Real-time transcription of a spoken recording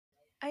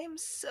I am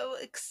so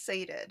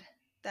excited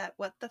that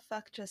What the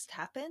Fuck Just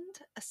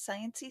Happened, a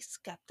sciencey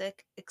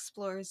skeptic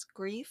explores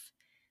grief,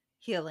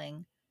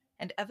 healing,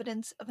 and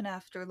evidence of an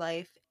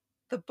afterlife.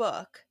 The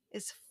book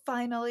is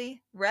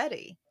finally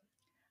ready.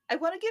 I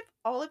want to give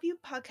all of you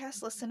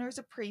podcast listeners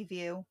a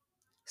preview,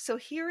 so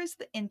here is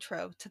the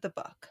intro to the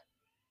book.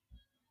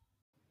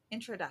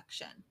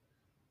 Introduction.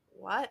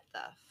 What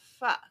the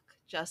fuck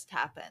just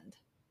happened?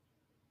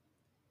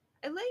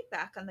 I lay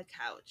back on the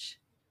couch,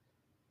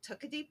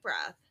 took a deep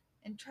breath,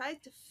 and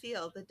tried to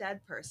feel the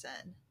dead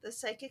person the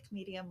psychic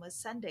medium was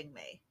sending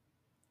me.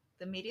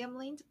 The medium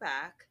leaned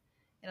back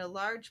in a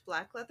large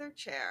black leather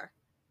chair,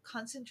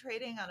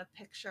 concentrating on a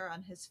picture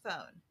on his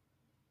phone.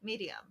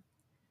 Medium,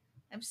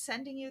 I'm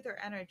sending you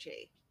their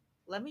energy.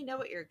 Let me know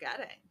what you're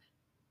getting.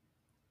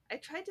 I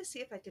tried to see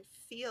if I could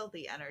feel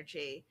the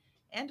energy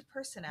and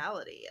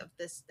personality of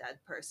this dead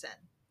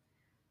person.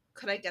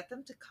 Could I get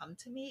them to come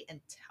to me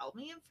and tell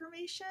me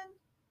information?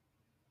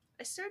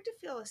 I started to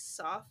feel a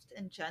soft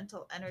and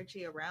gentle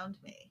energy around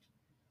me.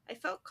 I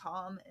felt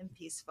calm and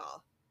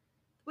peaceful,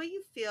 the way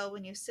you feel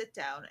when you sit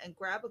down and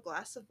grab a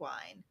glass of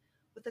wine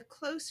with a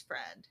close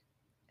friend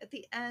at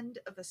the end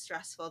of a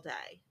stressful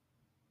day.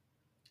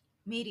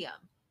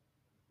 Medium.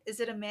 Is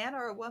it a man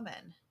or a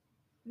woman?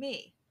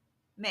 Me.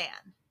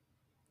 Man.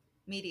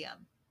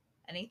 Medium.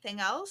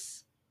 Anything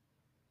else?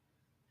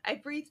 I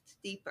breathed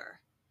deeper,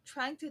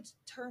 trying to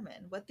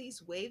determine what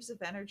these waves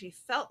of energy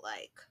felt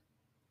like.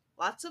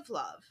 Lots of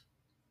love,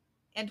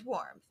 and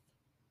warmth,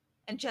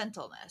 and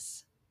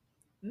gentleness.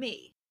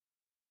 Me.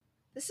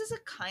 This is a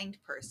kind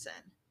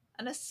person,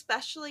 an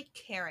especially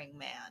caring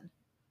man.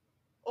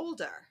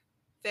 Older,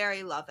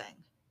 very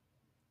loving.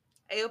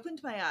 I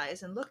opened my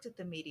eyes and looked at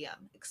the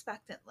medium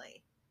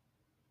expectantly.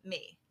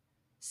 Me.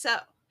 So,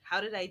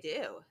 how did I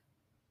do?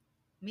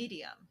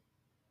 Medium.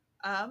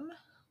 Um,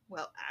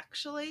 well,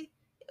 actually,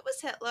 it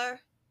was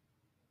Hitler.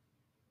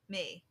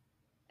 Me.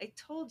 I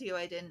told you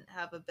I didn't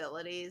have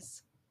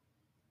abilities.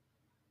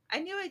 I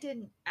knew I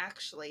didn't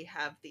actually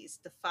have these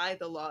defy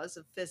the laws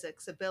of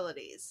physics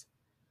abilities,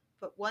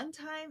 but one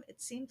time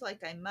it seemed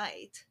like I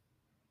might,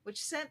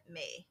 which sent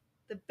me,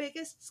 the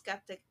biggest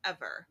skeptic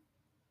ever,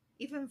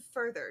 even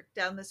further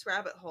down this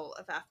rabbit hole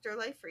of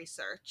afterlife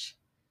research,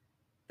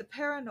 the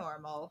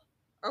paranormal,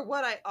 or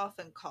what I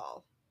often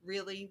call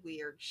really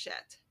weird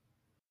shit.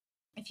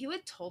 If you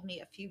had told me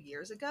a few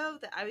years ago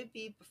that I would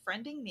be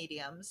befriending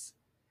mediums,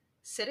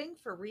 sitting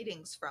for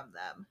readings from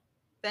them,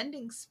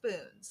 bending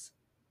spoons,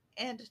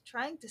 and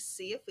trying to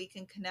see if we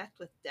can connect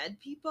with dead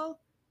people,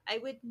 I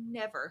would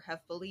never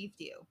have believed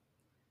you.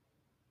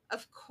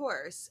 Of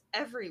course,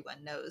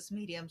 everyone knows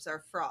mediums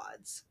are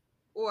frauds,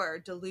 or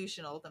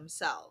delusional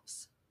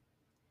themselves.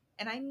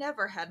 And I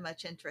never had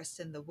much interest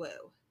in the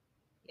woo.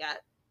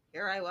 Yet,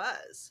 here I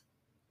was.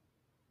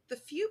 The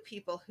few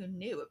people who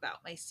knew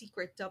about my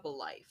secret double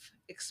life,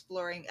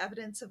 exploring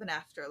evidence of an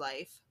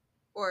afterlife,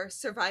 or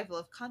survival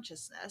of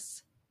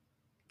consciousness,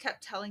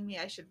 kept telling me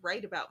I should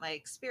write about my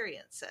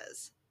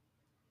experiences.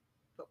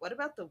 But what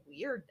about the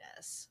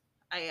weirdness?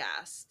 I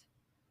asked.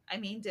 I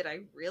mean, did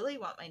I really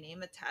want my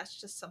name attached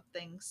to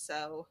something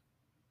so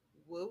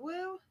woo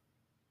woo?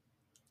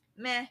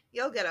 Meh,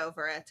 you'll get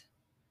over it.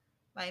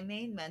 My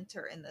main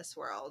mentor in this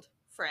world,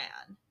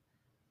 Fran,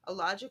 a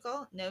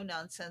logical, no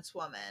nonsense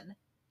woman,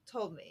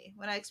 told me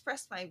when I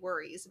expressed my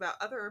worries about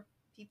other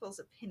people's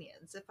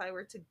opinions if I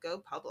were to go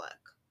public.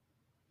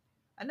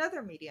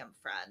 Another medium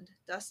friend,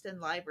 Dustin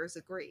Libers,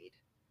 agreed.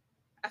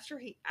 After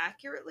he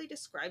accurately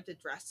described a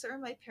dresser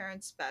in my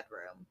parents'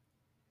 bedroom,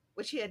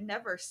 which he had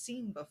never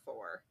seen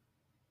before,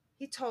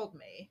 he told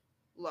me,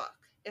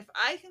 look, if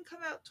I can come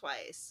out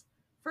twice,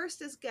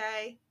 first as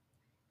gay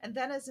and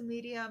then as a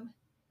medium,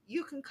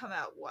 you can come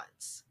out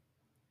once.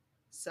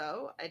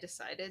 So I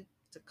decided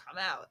to come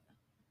out.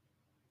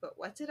 But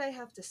what did I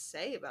have to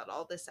say about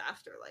all this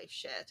afterlife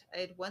shit I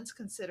had once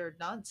considered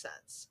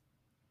nonsense?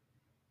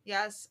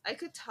 Yes, I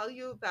could tell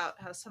you about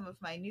how some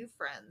of my new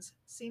friends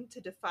seem to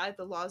defy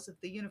the laws of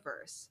the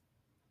universe.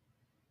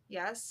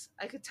 Yes,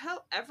 I could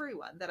tell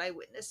everyone that I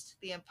witnessed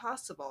the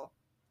impossible,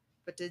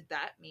 but did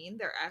that mean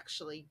there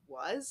actually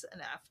was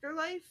an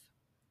afterlife?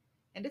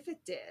 And if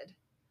it did,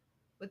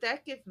 would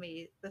that give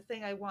me the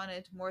thing I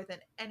wanted more than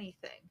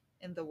anything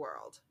in the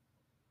world?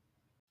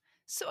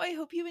 So I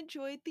hope you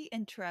enjoyed the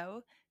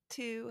intro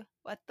to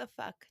What the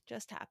Fuck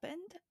Just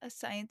Happened. A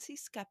sciencey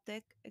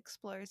skeptic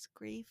explores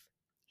grief,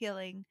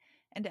 healing,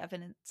 and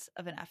evidence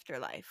of an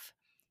afterlife.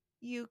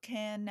 You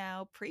can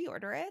now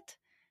pre-order it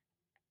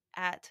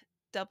at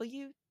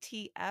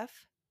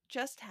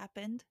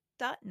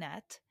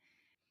WTFJustHappened.net,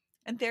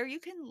 and there you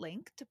can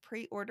link to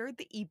pre-order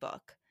the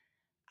ebook.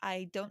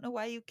 I don't know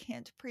why you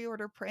can't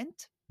pre-order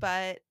print,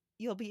 but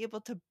you'll be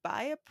able to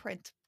buy a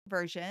print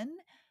version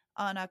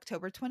on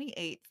October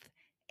 28th,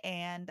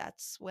 and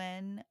that's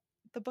when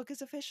the book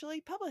is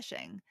officially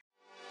publishing.